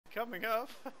coming up.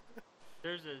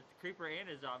 There's a creeper and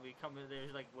a zombie coming.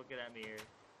 They're like looking at me here.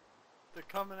 They're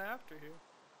coming after you.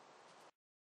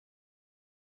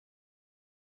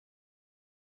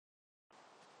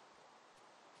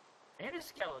 And a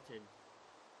skeleton.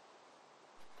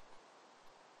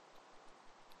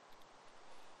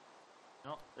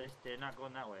 No, they're not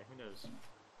going that way. Who knows?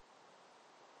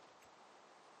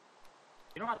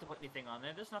 You don't have to put anything on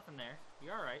there. There's nothing there.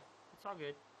 You're alright. It's all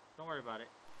good. Don't worry about it.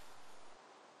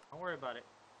 Don't worry about it.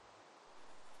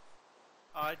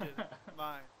 I did it.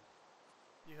 Mine.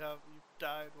 You've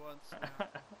died once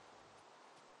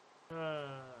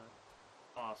now.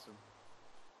 Awesome.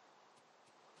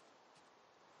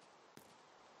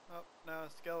 Oh, now a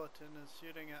skeleton is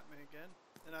shooting at me again,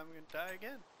 and I'm gonna die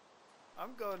again.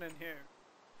 I'm going in here.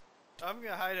 I'm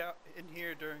gonna hide out in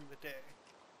here during the day.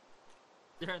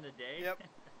 During the day? Yep,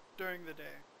 during the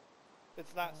day.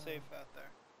 It's not safe out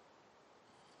there.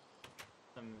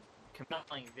 Some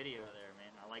compelling video there,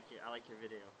 man. I like your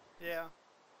video. Yeah.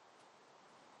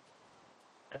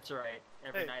 That's right.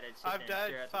 Every night I'd sit I've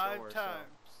there and stare at the door. died 5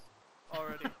 times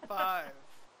already. 5.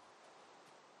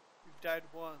 You've died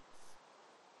once.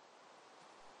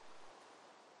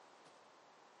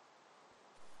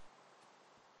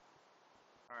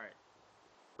 Alright.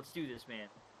 Let's do this, man.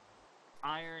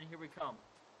 Iron, here we come.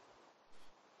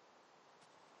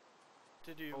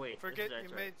 Did you wait, forget that's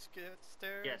you right. made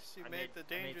stairs? Yes, You I made made-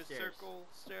 the I made dangerous stairs. circle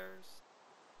stairs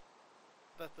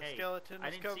that the Hey, skeleton I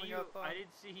is didn't see coming you. up on? I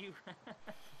didn't see you.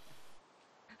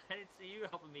 I didn't see you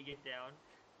helping me get down.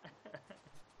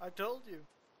 I told you.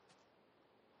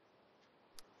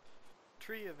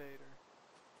 Tree evader.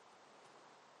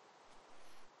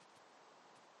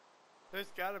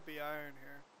 There's gotta be iron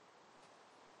here.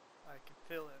 I can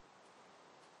feel it.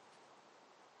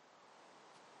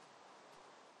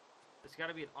 There's got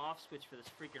to be an off switch for this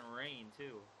freaking rain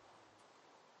too.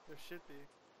 There should be.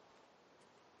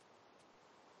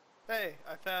 Hey,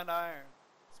 I found iron.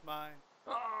 It's mine.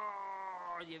 Oh,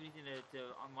 do you have anything to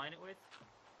mine it with?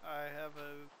 I have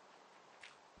a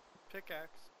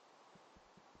pickaxe.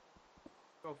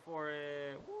 Go for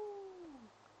it. Woo!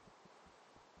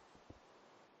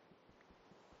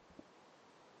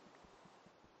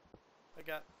 I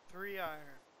got 3 iron.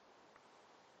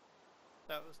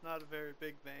 That was not a very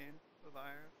big vein of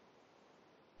iron.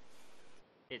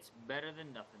 It's better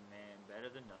than nothing, man. Better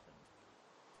than nothing.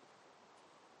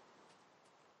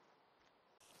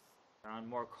 Found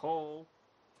more coal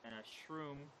and a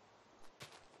shroom.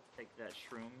 Take that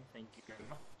shroom. Thank you very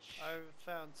much. I've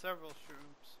found several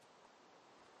shrooms.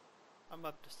 I'm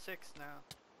up to 6 now.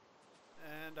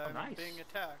 And I'm nice. being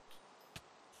attacked.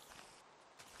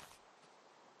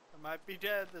 I might be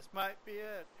dead. This might be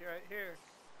it. Right here.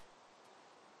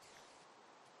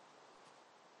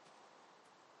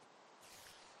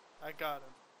 I got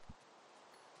him.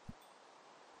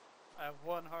 I have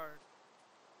 1 heart.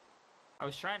 I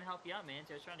was trying to help you out, man.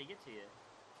 I was trying to get to you.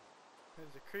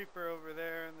 There's a creeper over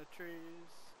there in the trees.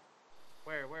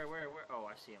 Where? Oh,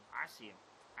 I see him. I see him.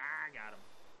 I got him.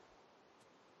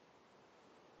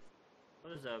 Oh,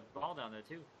 there's a ball down there,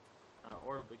 too.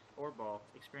 Orb ball.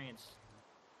 Experience.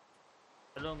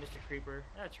 Hello, Mr. Creeper.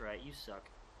 That's right, you suck.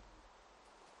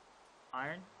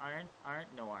 Iron?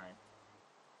 No iron.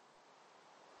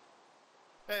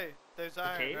 Hey, there's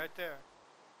iron cave? right there.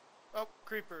 Oh,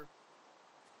 creeper.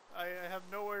 I have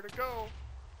nowhere to go.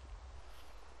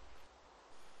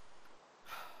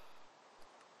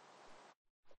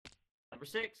 Number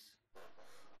 6.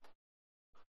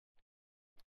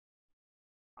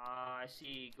 I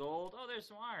see gold. Oh, there's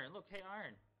some iron. Look, hey,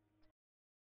 iron.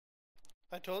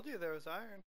 I told you there was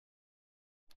iron.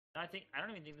 I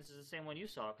don't even think this is the same one you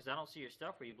saw, because I don't see your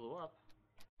stuff where you blew up.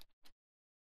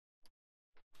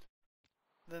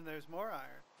 Then there's more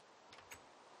iron.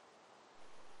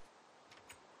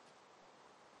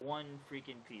 1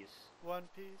 freaking piece. 1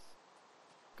 piece.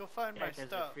 Go find Yeah, my because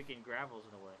stuff. the freaking gravel's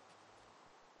in the way.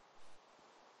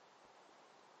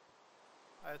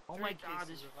 I had Oh 3 my god, this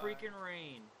pieces of freaking iron.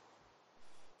 rain.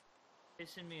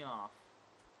 Pissing me off.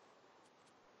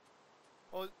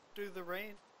 Oh, do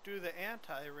the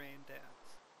anti-rain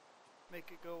dance.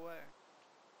 Make it go away.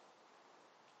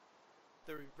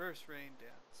 The reverse rain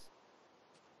dance.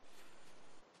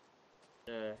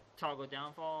 The toggle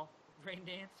downfall rain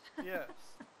dance? Yes.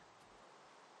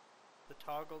 The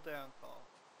toggle downfall.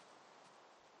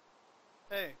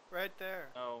 Hey, right there.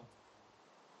 Oh.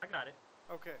 I got it.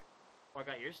 Okay, Oh, I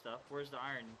got your stuff. Where's the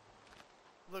iron?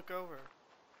 look over.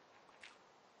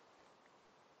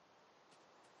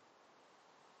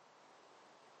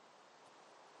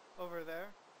 Over there.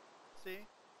 See?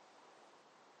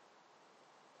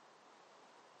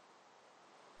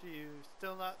 Do you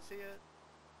still not see it?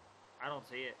 I don't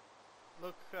see it.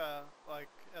 Look, like,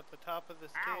 at the top of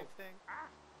this Ow! cave thing. Ah!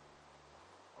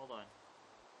 Hold on.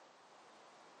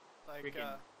 Like,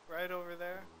 Freaking- right over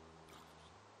there.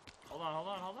 Hold on, hold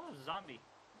on, hold on. Zombie.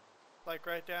 Like,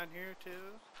 right down here,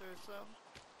 too. There's some.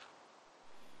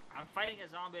 I'm fighting a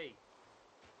zombie.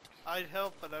 I'd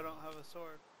help, but I don't have a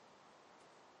sword.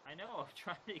 I know, I'm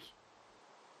trying to...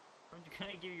 I'm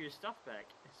gonna give you your stuff back.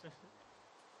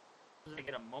 Does I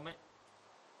get a moment?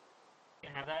 You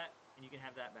can have that, and you can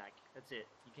have that back. That's it.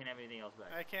 You can't have anything else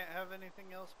back. I can't have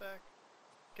anything else back?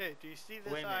 Okay, do you see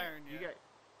this Wait a minute. iron yet? You got...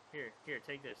 Here,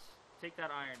 take this. Take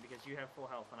that iron, because you have full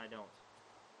health, and I don't.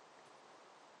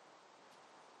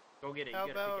 Go get it. How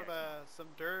You got a about, pickaxe some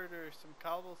dirt or some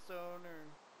cobblestone or...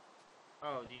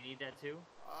 now. Oh, do you need that too?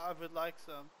 I would like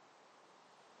some.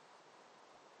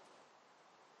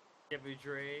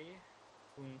 Debudre,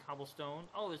 cobblestone.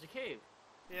 Oh, there's a cave.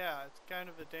 Yeah, it's kind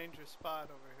of a dangerous spot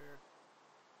over here.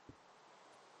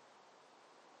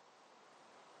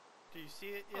 Do you see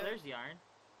it yet? Oh, there's the iron.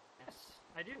 Yes,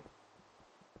 I do.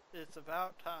 It's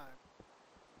about time.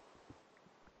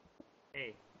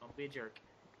 Hey, don't be a jerk.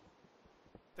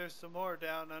 There's some more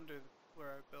down under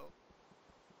where I built.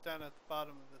 Down at the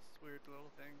bottom of this weird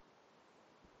little thing.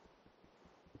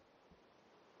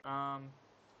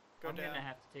 Go I'm down. gonna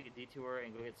have to take a detour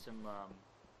and go get some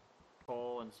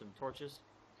coal and some torches.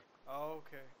 Oh,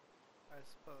 okay. I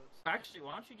suppose. Actually,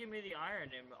 why don't you give me the iron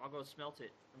and I'll go smelt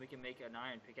it, and we can make an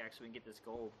iron pickaxe so we can get this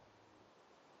gold.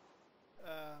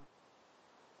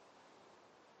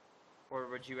 Or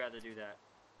would you rather do that?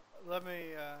 Let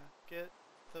me get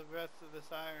the rest of this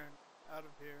iron out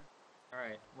of here.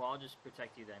 Alright, well I'll just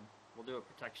protect you then. We'll do a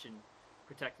protect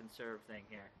and serve thing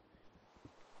here.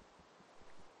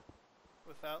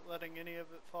 Without letting any of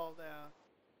it fall down.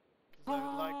 Because I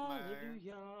would like my iron.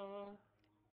 Hallelujah.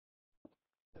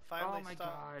 It finally Oh my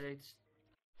stopped. god, it's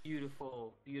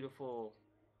beautiful, beautiful.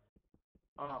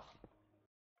 Oh.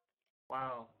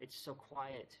 Wow, it's so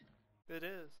quiet. It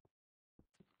is.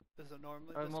 Is it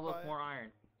normally I'm this gonna look quiet? more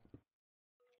iron.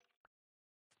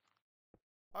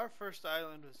 Our first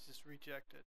island was just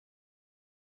rejected.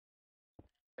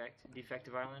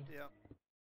 Defective island? Yeah.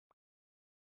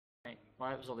 Right. Well,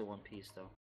 that was only one piece though.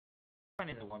 I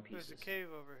need the one pieces. There's a cave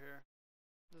over here.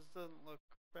 This doesn't look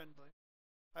friendly.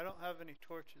 I don't have any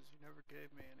torches. You never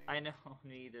gave me any. I know,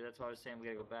 me either. That's why I was saying we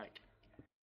gotta go back.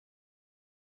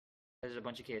 There's a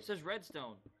bunch of caves. There's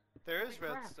redstone. There is Holy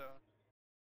crap. redstone.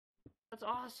 That's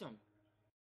awesome.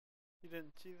 You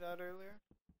didn't see that earlier?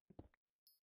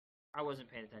 I wasn't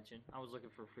paying attention. I was looking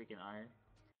for freaking iron.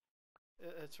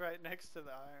 It's right next to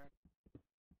the iron.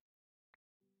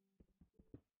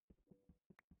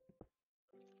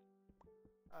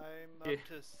 I'm Yeah. up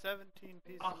to 17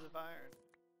 pieces Oh. of iron.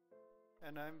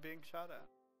 And I'm being shot at.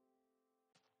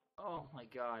 Oh my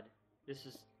god. This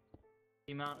is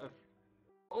the amount of...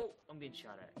 Oh, I'm being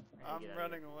shot at. I gotta I'm get out of here.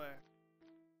 running away.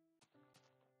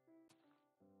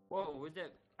 Whoa, where'd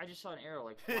that... I just saw an arrow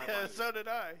like fly by Yeah, you. so did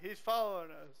I. He's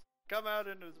following us. Come out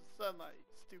into the sunlight,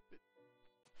 you stupid.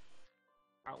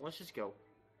 Let's just go.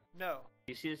 No.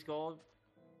 You see this gold?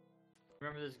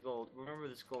 Remember this gold. Remember where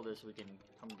this gold is so we can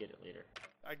come get it later.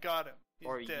 I got him. He's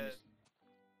Or you can dead. just...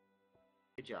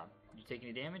 Good job. Did you take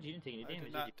any damage? You didn't take any I damage,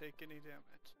 did did not take any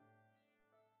damage.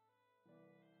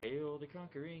 you? Hail the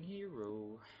conquering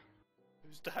hero.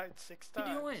 Who's died 6 What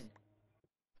times? you doing?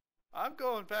 I'm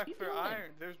going back you for doing?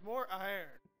 iron. There's more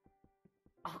iron.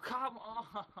 Oh, come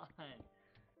on!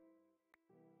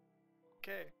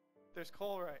 Okay. There's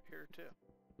coal right here too.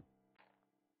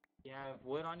 You have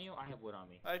wood on you? I have wood on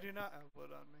me. I do not have wood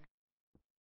on me.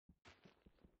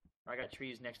 I got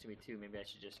trees next to me too. Maybe I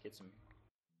should just get some...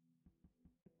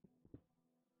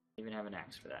 Even have an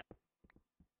axe for that.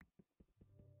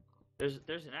 There's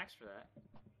an axe for that.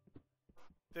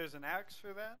 There's an axe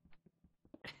for that?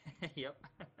 Yep.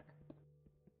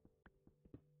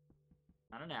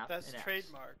 Not an axe. That's an axe.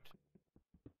 trademarked.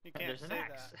 You can't There's say an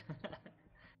axe. that.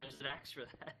 There's an axe for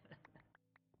that.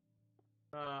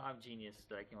 I'm genius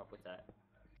that I came up with that.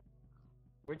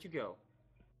 Where'd you go?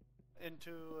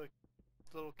 Into a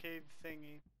little cave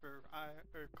thingy for iron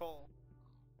or coal.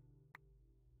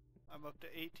 I'm up to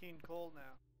 18 coal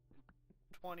now.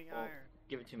 20 Oh, iron.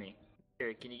 give it to me.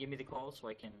 Here, can you give me the coal so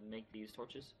I can make these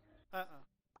torches?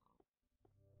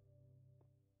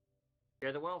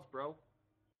 Share the wealth, bro.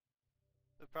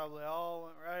 They probably all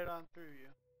went right on through you.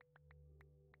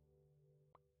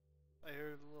 I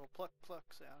heard a little pluck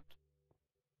pluck sound.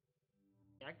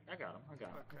 Yeah, I got him. I got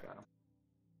him. Okay. I got him.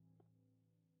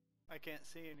 I can't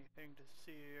see anything to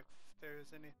see if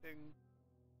there's anything.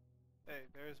 Hey,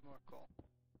 there's more coal.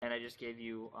 And I just gave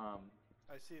you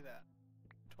I see that.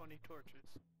 20 torches.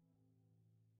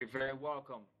 You're very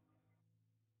welcome.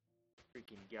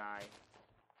 Freaking guy.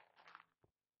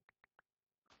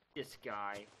 This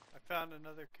guy. I found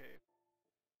another cave.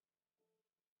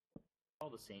 All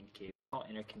the same cave. All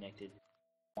interconnected.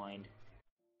 Wind.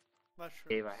 Mushrooms.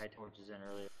 Cave I had torches in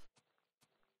earlier.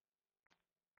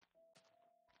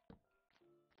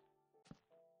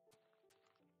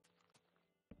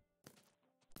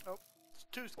 Oh, it's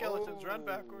 2 skeletons. Run Whoa.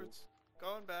 backwards.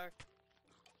 Going back.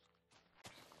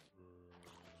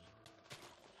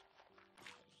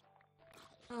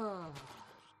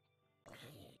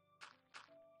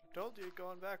 Told you,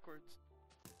 going backwards.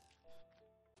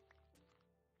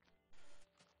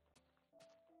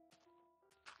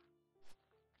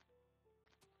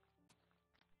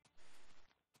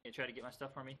 You try to get my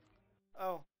stuff for me?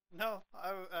 Oh no,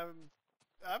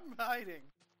 I'm hiding.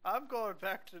 I'm going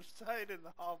back to the side in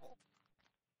the hovel.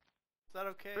 Is that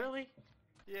okay? Really?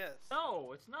 Yes.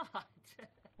 No, it's not.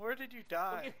 Where did you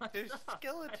die? get my There's stuff.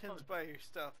 skeletons by your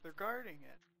stuff. They're guarding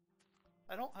it.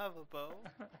 I don't have a bow.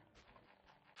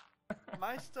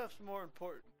 My stuff's more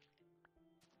important.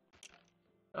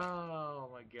 Oh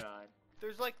my god.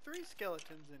 There's like 3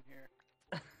 skeletons in here.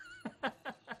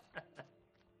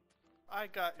 I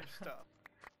got your stuff.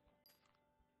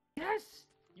 Yes!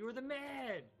 You were the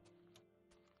man!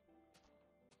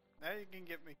 Now you can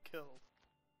get me killed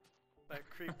by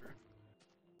a creeper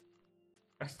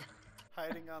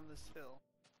hiding on this hill.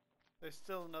 There's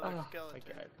still another skeleton.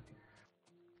 My god.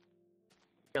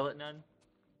 Skeleton?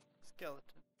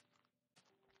 Skeleton.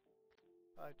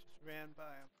 I just ran by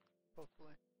him,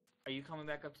 hopefully. Are you coming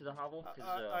back up to the hovel?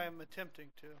 I am attempting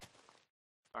to.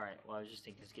 Alright, well I was just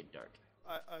thinking it's getting dark.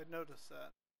 I noticed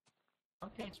that.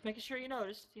 Okay, just making sure you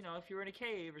noticed, you know, if you were in a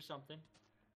cave or something.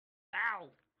 Ow!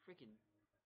 Freaking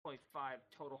 0.5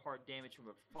 total hard damage from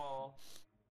a fall.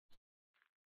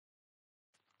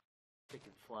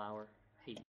 Freaking flower.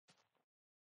 Hate.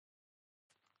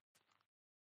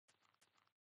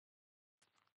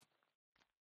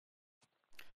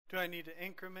 Do I need to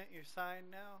increment your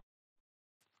sign now?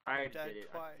 I died did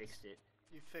it. twice. I fixed it.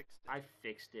 You fixed it. I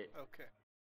fixed it. Okay.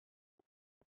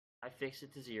 I fixed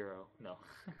it to 0. No.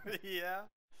 Yeah.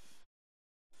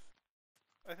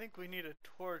 I think we need a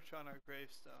torch on our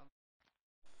gravestone.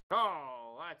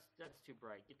 Oh, that's too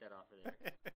bright. Get that off of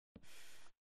there.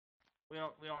 we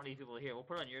don't need people to hear. We'll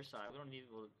put it on your side. We don't need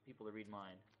people to read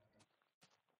mine.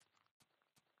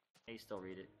 They still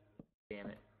read it.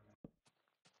 Damn it.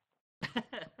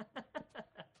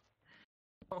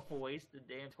 Don't waste the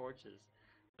damn torches.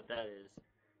 What that is.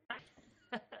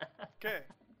 Okay.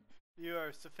 You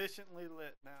are sufficiently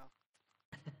lit now.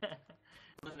 That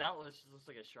just looks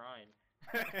like a shrine.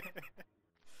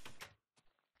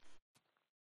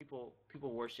 People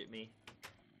worship me.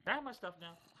 Can I have my stuff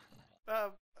now?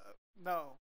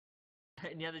 No.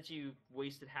 Now that you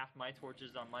wasted half my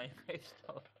torches on my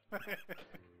stuff.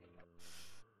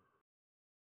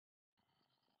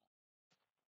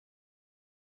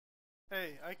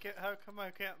 Hey, I can't. How come I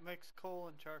can't mix coal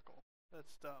and charcoal?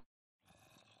 That's dumb.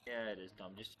 Yeah, it is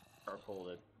dumb. Just charcoal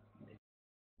it.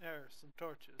 There's some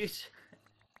torches.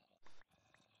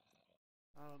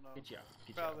 I don't know. Good job.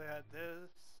 Good Probably job. had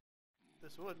this.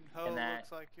 This wooden hoe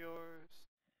looks like yours.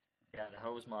 Yeah, the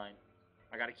hoe is mine.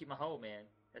 I gotta keep my hoe, man.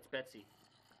 That's Betsy.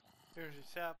 Here's your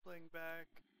sapling back.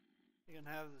 You can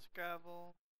have this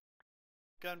gravel.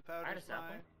 Gunpowder's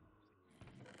mine.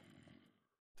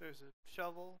 There's a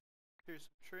shovel. Here's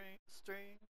some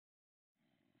string.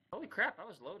 Holy crap, I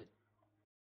was loaded.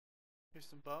 Here's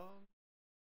some bone.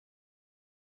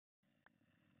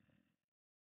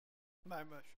 My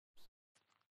mushrooms.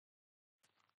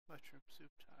 Mushroom soup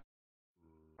time.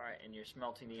 Alright, and you're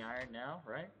smelting the iron now,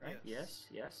 right? Right? Yes.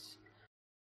 Yes.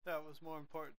 That was more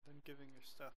important than giving your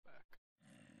stuff back.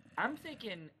 I'm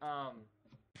thinking,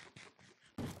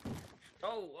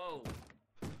 Oh!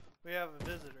 We have a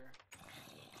visitor.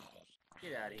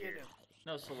 Get out of here. Get him.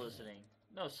 No soliciting.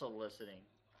 No soliciting.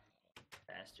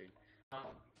 Bastard.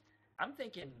 I'm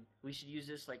thinking we should use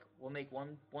this, like, we'll make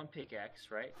one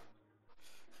pickaxe, right?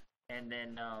 And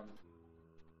then,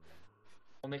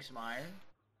 we'll make some iron.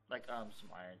 Like,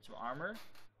 some armor.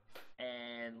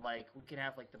 And, like, we can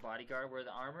have, like, the bodyguard wear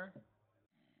the armor. You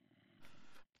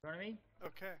know what I mean?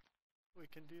 Okay. We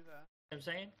can do that. You know what I'm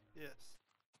saying? Yes.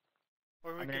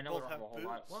 Or we I could know both we don't have have a whole boots.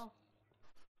 lot. Well,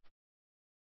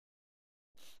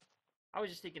 I was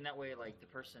just thinking that way, like, the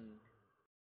person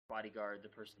bodyguard, the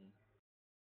person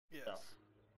Yes. stuff.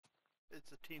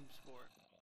 It's a team sport.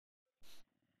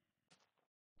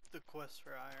 The quest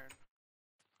for iron.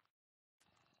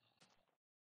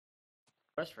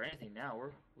 Quest for anything now.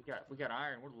 We got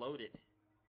iron. We're loaded.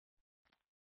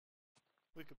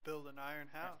 We could build an iron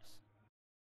house.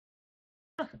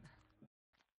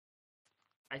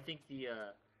 I think the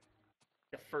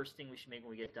first thing we should make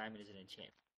when we get diamond is an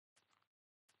enchantment.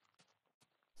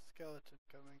 Skeleton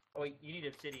coming. Oh wait, you need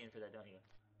obsidian for that, don't you?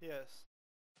 Yes.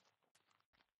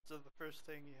 So the first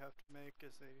thing you have to make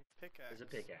is a pickaxe. There's a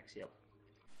pickaxe, yep.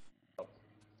 Oh.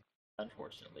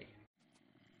 Unfortunately.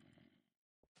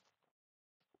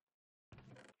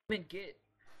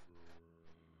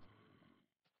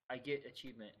 I get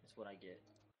achievement, is what I get.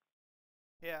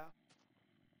 Yeah.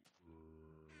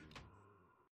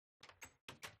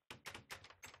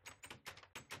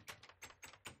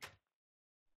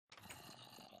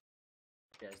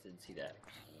 You guys didn't see that.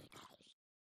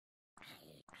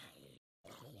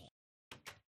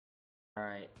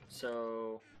 Alright,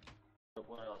 so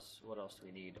what else? What else do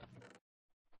we need?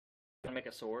 Gonna make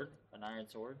a sword, an iron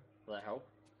sword. Will that help?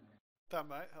 That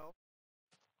might help.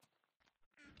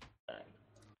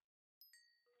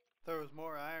 There was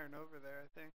more iron over there, I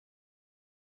think.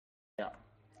 Yeah.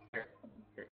 Here.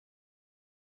 Here.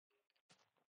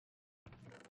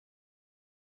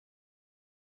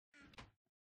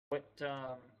 What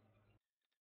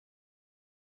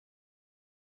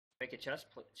make a chest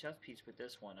piece with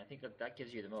this one. I think that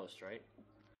gives you the most, right?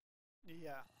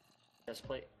 Yeah. Chest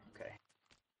plate? Okay.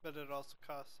 But it also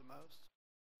costs the most.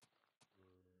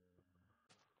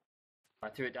 I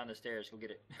threw it down the stairs. Go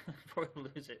get it before we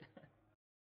lose it.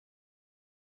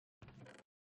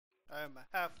 I am a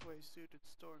halfway suited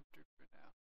stormtrooper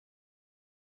now.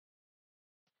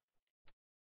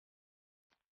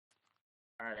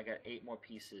 Alright, I got 8 more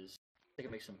pieces. I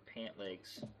can make some pant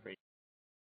legs.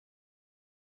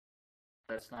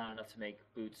 That's not enough to make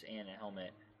boots and a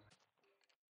helmet.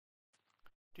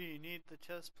 Do you need the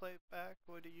chest plate back?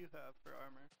 What do you have for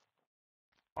armor?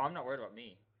 Oh, I'm not worried about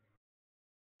me.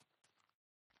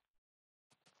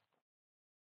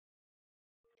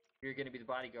 You're gonna be the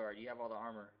bodyguard. You have all the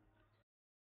armor.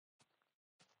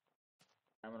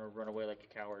 I'm gonna run away like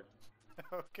a coward.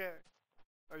 Okay.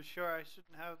 Are you sure I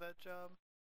shouldn't have that job?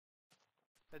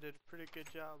 I did a pretty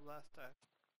good job last time.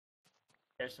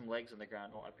 There's some legs on the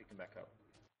ground. Oh, I picked them back up.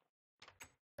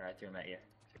 Alright, I threw them at you.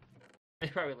 They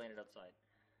probably landed outside.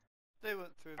 They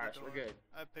went through the door. Alright, so we're good.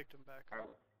 I picked them back All up.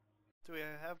 right. Do we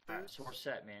have boots? Alright, so we're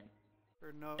set, man.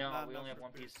 Or no, No, not we only enough have for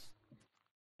one boots. piece.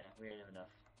 Yeah, we don't have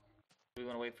enough. Do we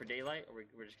want to wait for daylight, or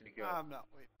we're just gonna go? I'm not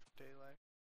waiting for daylight.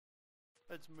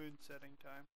 It's moon setting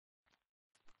time.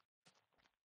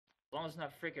 As long as it's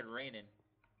not freaking raining.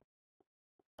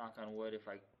 Knock on wood if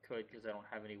I could, because I don't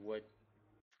have any wood.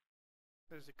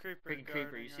 There's a creeper Freaking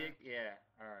creeper, you see guarding it? Yeah,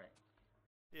 alright.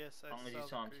 Yes, I As long as you saw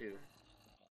saw the him too. creeper.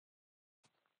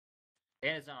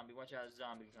 And a zombie. Watch out, a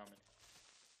zombie coming.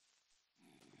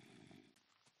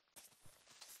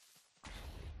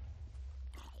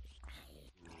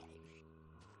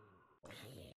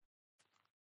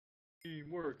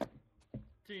 Teamwork.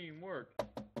 Teamwork.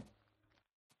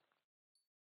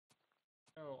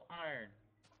 No iron.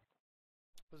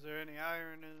 Was there any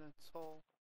iron in its hole?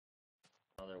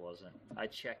 No, there wasn't. I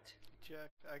checked.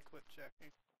 Checked. I quit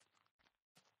checking.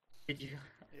 Did you?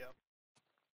 Yep.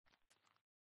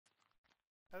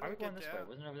 How Why are we did we going get this way? down?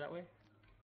 Wasn't it over that way?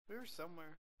 We were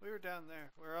somewhere. We were down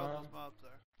there, where all those mobs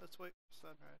are. Let's wait for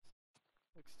sunrise.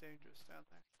 Looks dangerous down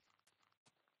there.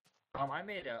 I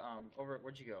made a over.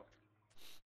 Where'd you go?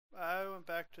 I went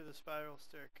back to the spiral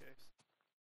staircase.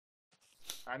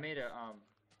 I made a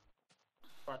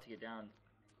spot to get down.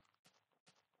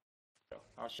 So,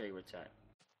 I'll show you where it's at.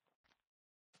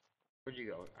 Where'd you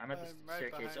go? I'm at the I'm right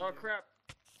staircase. behind Oh you. crap!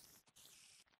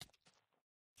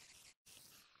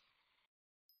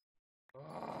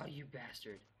 Oh, you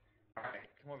bastard! All right,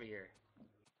 come over here.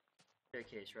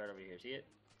 Staircase right over here. See it?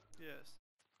 Yes.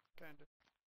 Kinda.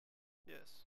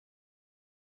 Yes.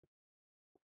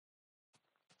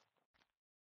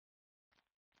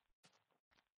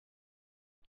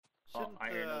 Shouldn't I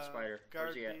hear the no spider. guard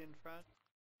Where's he at? be in front?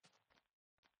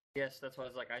 Yes, that's why I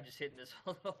was like, I just hit in this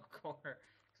little corner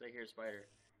because I hear a spider.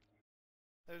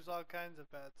 There's all kinds of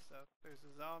bad stuff. There's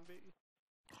a zombie,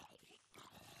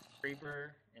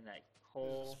 Creeper in that there's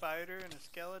hole. a spider, and a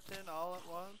skeleton all at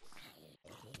once.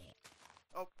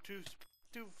 Oh, two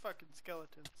fucking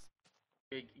skeletons.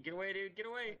 Hey, get away, dude! Get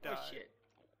away! I Oh died. shit!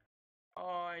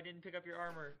 Oh, I didn't pick up your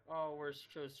armor. Oh, we're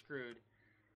so screwed.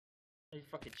 Are you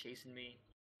fucking chasing me?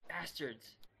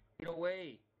 Bastards! Get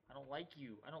away! I don't like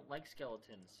you. I don't like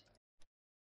skeletons.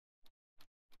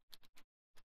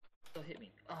 Still hit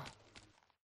me. Oh.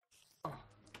 Oh.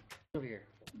 Over here.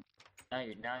 Now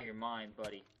you're mine,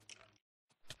 buddy.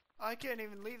 I can't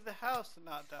even leave the house and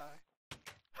not die.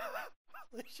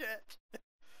 Holy shit.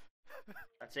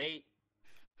 That's 8.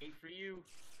 8 for you.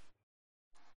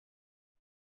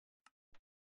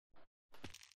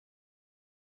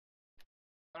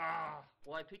 Ah,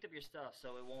 well, I picked up your stuff,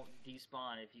 so it won't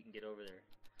despawn if you can get over there.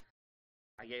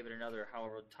 I gave it another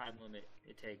however time limit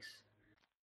it takes.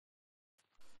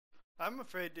 I'm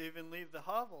afraid to even leave the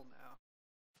hovel now.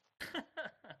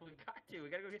 We got to. We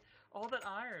gotta go get all that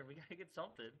iron. We gotta get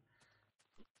something.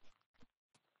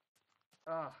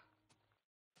 Ah.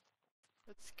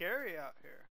 It's scary out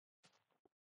here.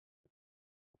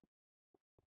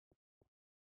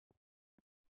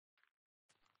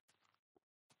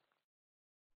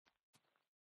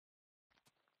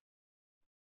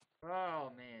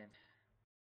 Oh man.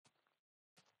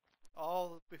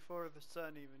 All before the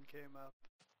sun even came up.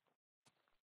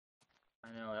 I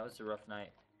know, that was a rough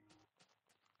night.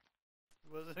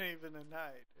 It wasn't even a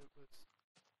night. It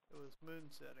was moon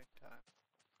setting time.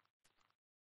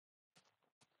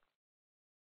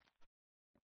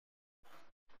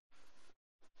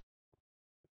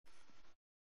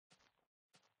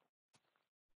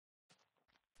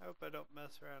 I hope I don't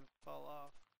mess around and fall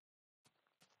off.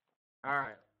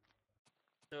 Alright.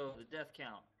 So, the death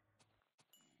count.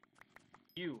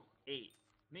 You, 8.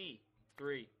 Me,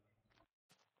 3.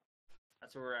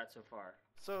 That's where we're at so far.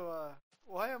 So,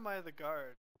 why am I the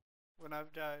guard when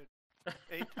I've died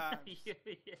 8 times? Yeah.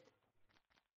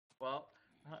 Well,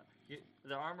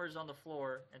 the armor's on the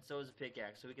floor, and so is a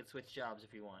pickaxe, so we can switch jobs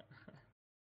if you want.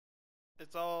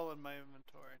 It's all in my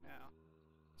inventory now.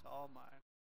 It's all mine.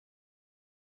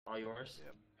 All yours?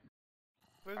 Yep.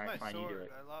 Where's Alright, my fine, you do sword?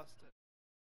 it. I lost it.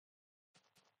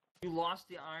 You lost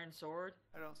the iron sword?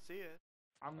 I don't see it.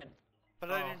 I'm gonna...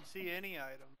 But I didn't see any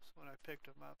items when I picked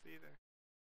them up either.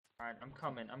 Alright, I'm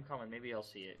coming. Maybe I'll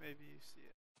see it. Maybe you see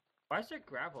it. Why is there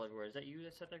gravel everywhere? Is that you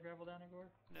that set that gravel down everywhere?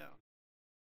 No.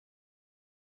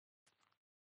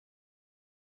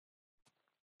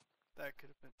 That could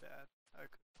have been bad. I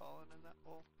could have fallen in that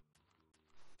hole.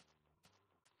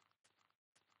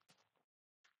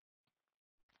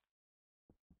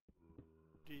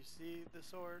 Do you see the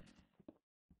sword?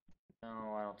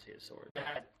 No, I don't see a sword.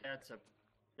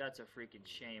 That's a freaking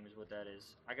shame is what that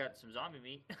is. I got some zombie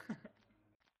meat.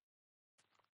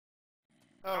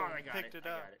 Oh, I you got picked it. it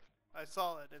up. I got it. I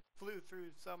saw it. It flew through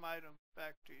some item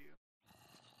back to you.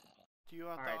 Do you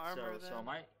want the Alright, armor then? so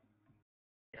my...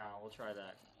 Yeah, we'll try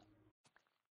that.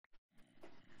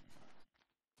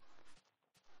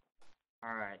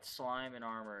 Alright, slime and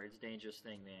armor. It's a dangerous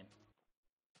thing, man.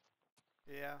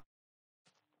 Yeah.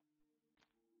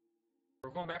 We're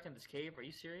going back in this cave. Are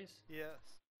you serious?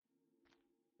 Yes.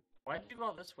 Why did you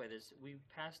go this way? We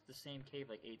passed the same cave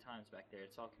like 8 times back there.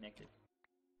 It's all connected.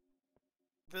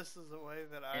 This is the way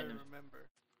that I remember.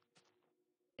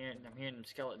 And I'm hearing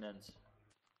skeleton ends.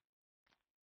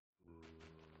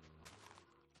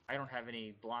 I don't have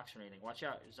any blocks or anything. Watch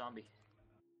out, zombie.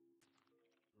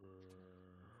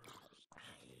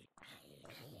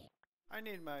 I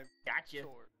need my Gotcha.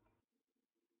 sword.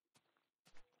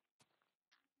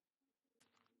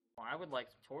 Well, I would like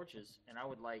torches, and I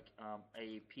would like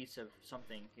a piece of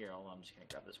something. Here, hold on, I'm just gonna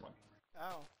grab this one.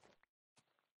 Ow.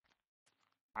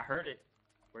 I heard it.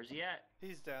 Where's he at?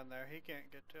 He's down there. He can't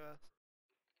get to us.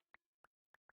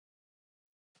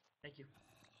 Thank you.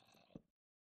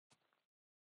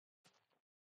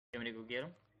 You want me to go get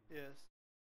him? Yes.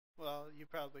 Well, you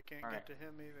probably can't get to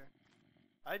him either.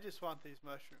 I just want these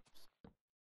mushrooms.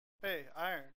 Hey,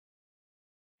 iron.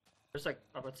 There's like,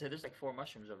 I would say there's like 4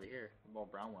 mushrooms over here. More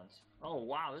brown ones. Oh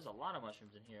wow, there's a lot of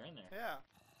mushrooms in here, isn't there? Yeah.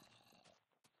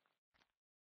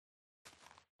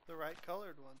 The right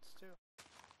colored ones too.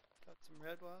 Got some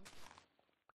red ones.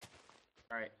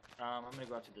 Alright, I'm gonna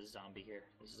go after this zombie here.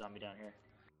 This zombie down here.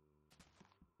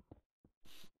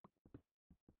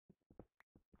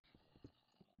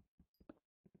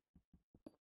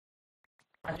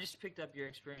 I just picked up your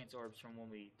experience orbs from when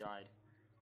we died.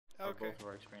 Okay. Both of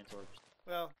our experience orbs.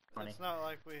 Well, Funny. it's not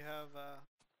like we have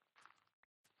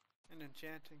an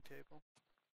enchanting table.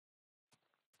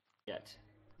 Yet.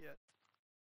 Yet.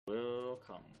 Will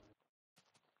come.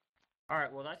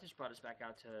 Alright, well that just brought us back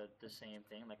out to the same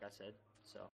thing, like I said,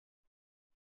 so.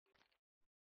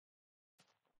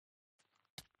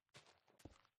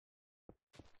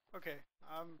 Okay,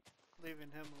 I'm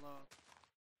leaving him alone.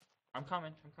 I'm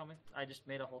coming. I just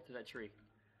made a hole through that tree.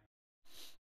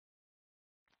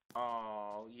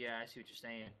 Oh, yeah, I see what you're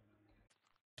saying.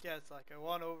 Yeah, it's like I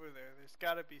want over there. There's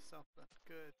gotta be something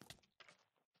good.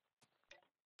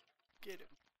 Get him.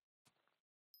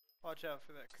 Watch out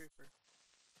for that creeper.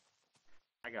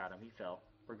 I got him. He fell.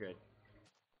 We're good.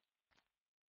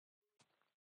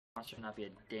 Monster not be a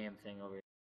damn thing over here.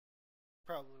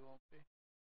 Probably won't be.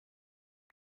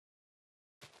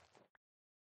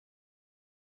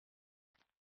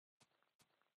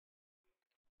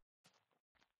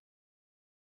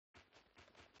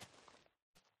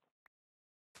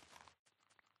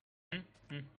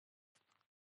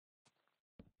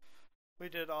 We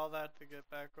did all that to get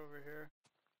back over here.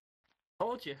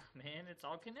 Told you, man. It's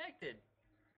all connected.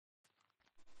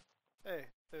 Hey,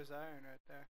 there's iron right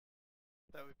there.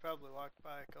 That we probably walked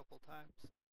by a couple times.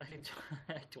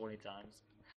 Like 20 times.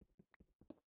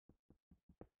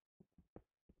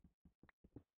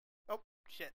 Oh,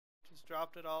 shit. Just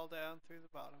dropped it all down through the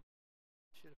bottom.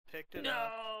 Should have picked it No!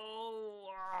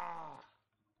 up. Ah.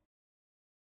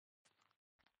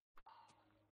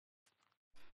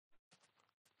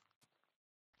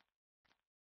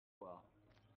 Well.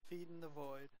 Feeding the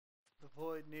void. The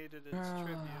void needed its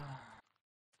tribute.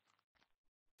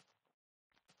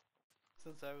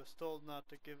 Since I was told not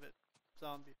to give it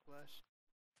zombie flesh.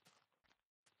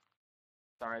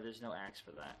 Sorry, there's no axe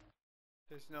for that.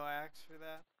 There's no axe for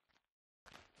that?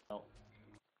 Nope.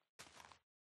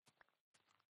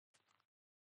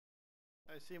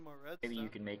 I see more redstone. Maybe you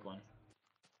can make one.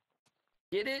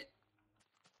 Get it?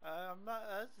 I'm not.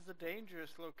 This is a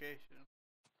dangerous location.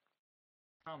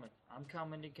 Coming. I'm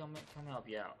coming to come help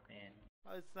you out, man.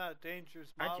 It's not dangerous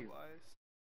How'd you- mob-wise.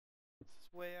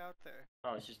 It's way out there.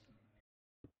 Oh, it's just.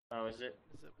 Oh, is it?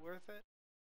 Is it worth it?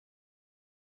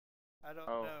 I don't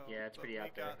Oh, know. yeah, it's but pretty we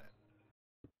out there. got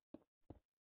it.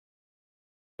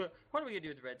 But what are we gonna do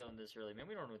with the red zone this early, man?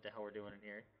 We don't know what the hell we're doing in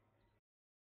here.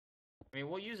 I mean,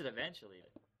 we'll use it eventually.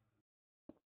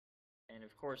 And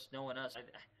of course, knowing us,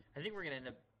 I think we're gonna end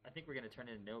up. I think we're gonna turn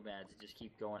into nomads and just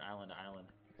keep going island to island.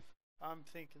 I'm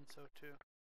thinking so too.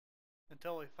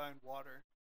 Until we find water.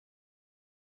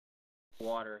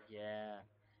 Water, yeah.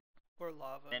 Or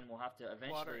lava. Then we'll have to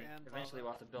Water eventually. and Eventually,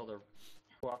 lava.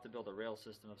 we'll have to build a rail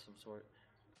system of some sort.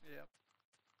 Yep.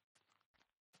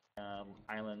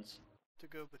 Islands. To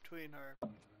go between our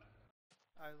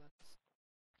islands.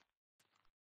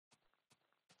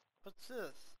 What's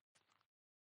this?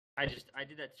 I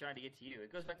did that trying to get to you.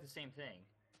 It goes back to the same thing.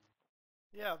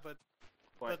 Yeah, but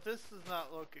What? this does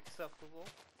not look acceptable.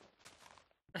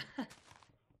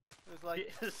 There's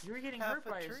like this. You were getting half hurt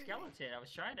by a tree. skeleton. I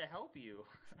was trying to help you.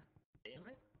 Damn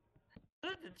it.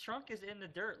 Look, the trunk is in the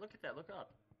dirt. Look at that. Look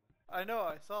up. I know,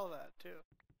 I saw that too.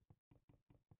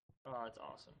 Oh, it's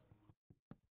awesome.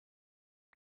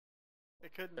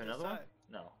 It couldn't Is there another one? decide.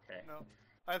 No. Okay. No.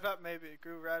 I thought maybe it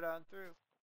grew right on through.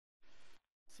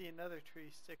 See another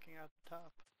tree sticking out the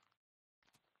top.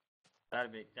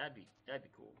 That'd be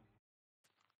cool.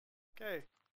 Okay.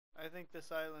 I think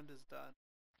this island is done.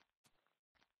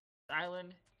 The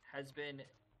island has been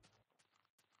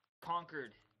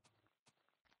conquered.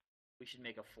 We should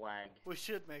make a flag. We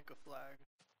should make a flag.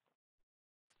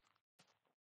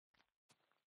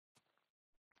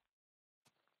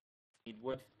 Need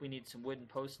wood. We need some wooden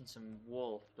posts and some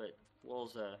wool, but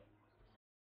wool's a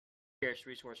scarce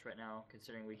resource right now,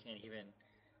 considering we can't even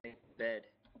make a bed.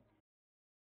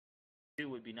 2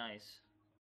 would be nice.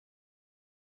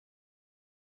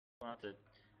 We'll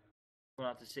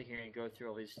have to sit here and go through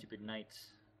all these stupid nights.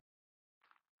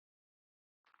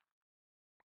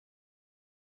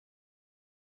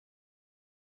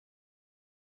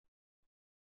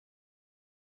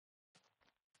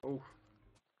 Oh.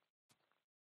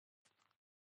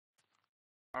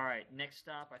 All right, next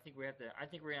stop. I think we're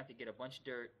gonna have to get a bunch of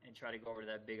dirt and try to go over to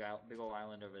that big old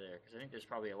island over there, because I think there's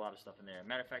probably a lot of stuff in there.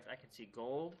 Matter of fact, I can see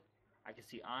gold, I can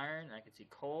see iron, and I can see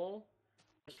coal.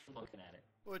 Just from looking at it.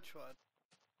 Which one?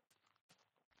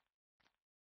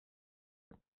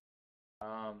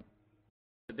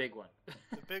 The big one.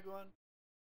 The big one?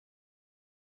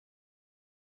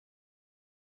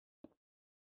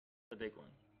 The big one.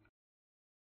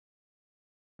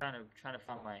 Trying to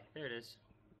find my. There it is.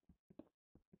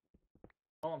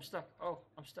 Oh, I'm stuck. Oh,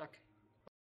 I'm stuck.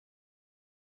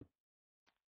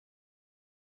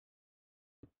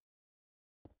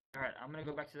 All right, I'm gonna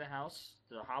go back to the house,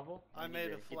 to the hovel. I need made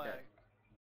to a get flag.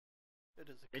 that It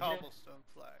is a Did you? cobblestone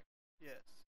flag.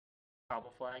 Yes.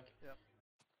 cobble flag. Yep.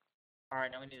 All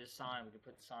right, now we need a sign. We can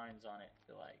put signs on it.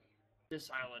 Be like, this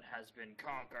island has been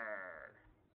conquered.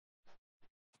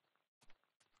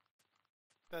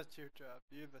 That's your job.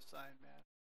 You're the sign man.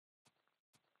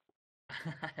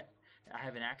 I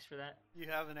have an axe for that. You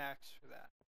have an axe for that.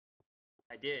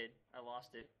 I did. I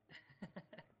lost it.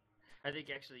 I think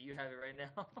actually you have it right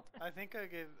now. I think I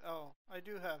gave. Oh, I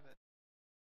do have it.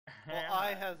 Well,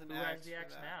 I has an Who axe has the for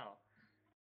axe that. now?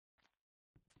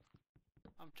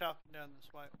 I'm chopping down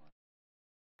this white one.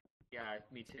 Yeah,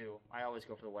 me too. I always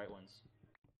go for the white ones.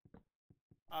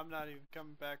 I'm not even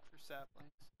coming back for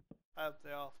saplings. I hope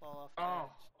they all fall off the Oh, edge.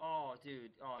 oh,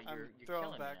 dude. Oh, I'm you're throwing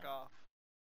killing back me now. off.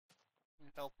 And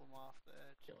help them off the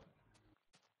edge. Killing.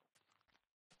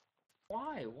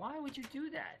 Why? Why would you do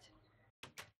that?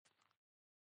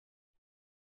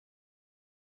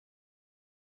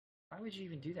 Why would you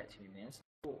even do that to me, man? It's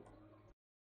cool.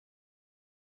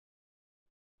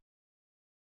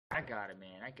 I got it,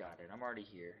 man. I got it. I'm already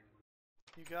here.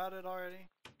 You got it already?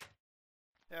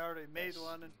 I already made Yes.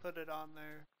 one and put it on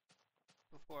there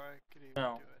before I could even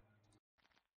No. do it.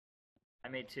 I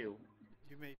made 2.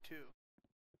 You made 2.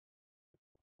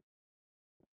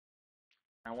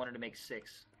 I wanted to make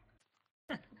 6.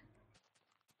 What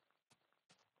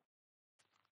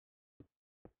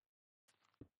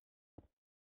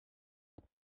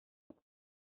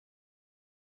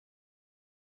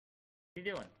are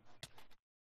you doing?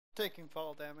 Taking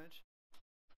fall damage.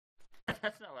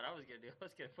 That's not what I was gonna do. I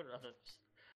was gonna put it on the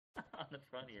on the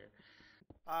front here.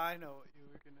 I know what you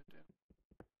were gonna do.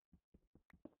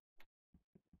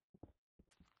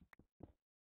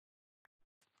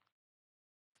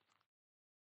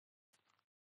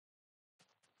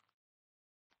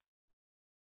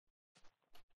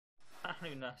 I don't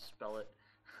even know how to spell it.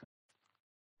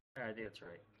 I think that's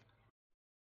right.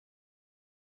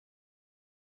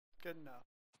 Good enough.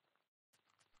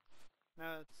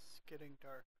 Now it's getting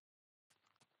dark.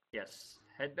 Yes.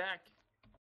 Head back.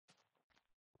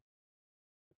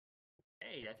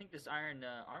 Hey, I think this iron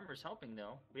armor's helping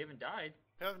though. We haven't died.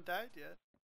 You haven't died yet.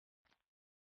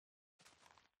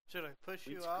 Should I push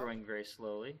you It's off? growing very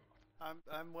slowly.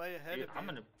 I'm way ahead Dude, of you. I'm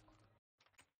gonna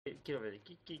get over there.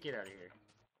 Get out of here.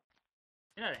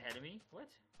 You're not ahead of me. What?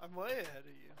 I'm way ahead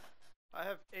of you. I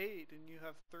have 8 and you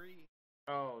have 3.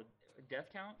 Oh, death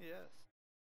count? Yes.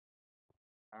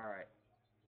 All right.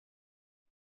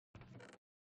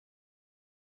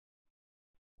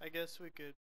 I guess we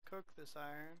could cook this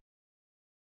iron.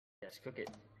 Yes, cook it.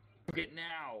 Cook it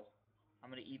now. I'm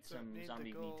gonna eat Don't some need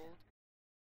zombie the meat. gold.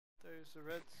 There's the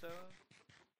redstone.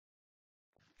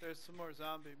 There's some more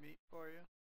zombie meat for you.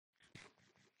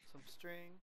 Some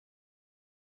string.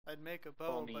 I'd make a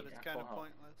bow, meat, but it's full kind of health.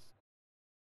 pointless.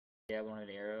 Yeah, 100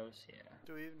 arrows. Yeah.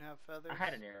 Do we even have feathers? I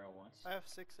had an arrow once. I have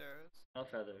 6 arrows. No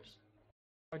feathers.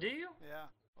 Oh, do you? Yeah,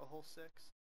 a whole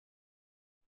 6.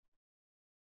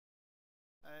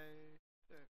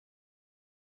 There.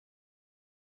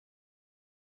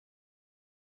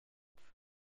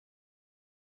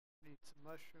 Need some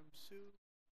mushroom soup.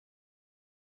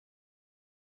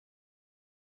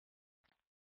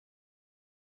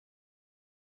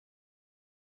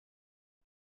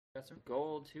 Got some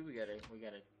gold too. We gotta.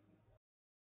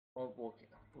 Well,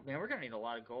 man, we're gonna need a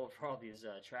lot of gold for all these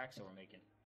tracks that we're making.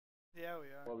 Yeah, we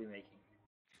are. We'll be making.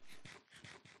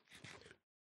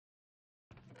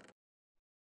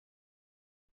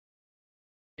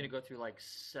 Gonna go through like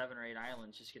 7 or 8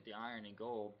 islands just to get the iron and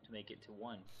gold to make it to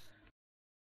 1.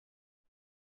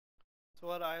 So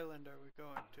what island are we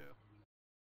going to?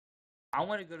 I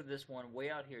want to go to this one way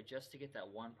out here just to get that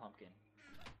 1 pumpkin.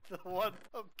 The 1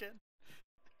 pumpkin?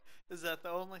 Is that the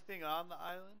only thing on the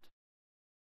island?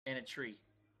 And a tree.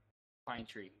 Pine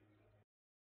tree.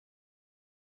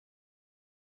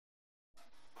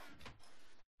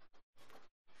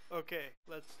 Okay,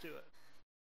 let's do it.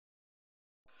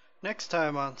 Next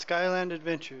time on Skyland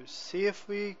Adventures, see if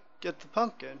we get the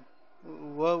pumpkin.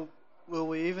 What will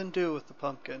we even do with the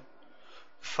pumpkin?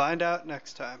 Find out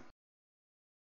next time.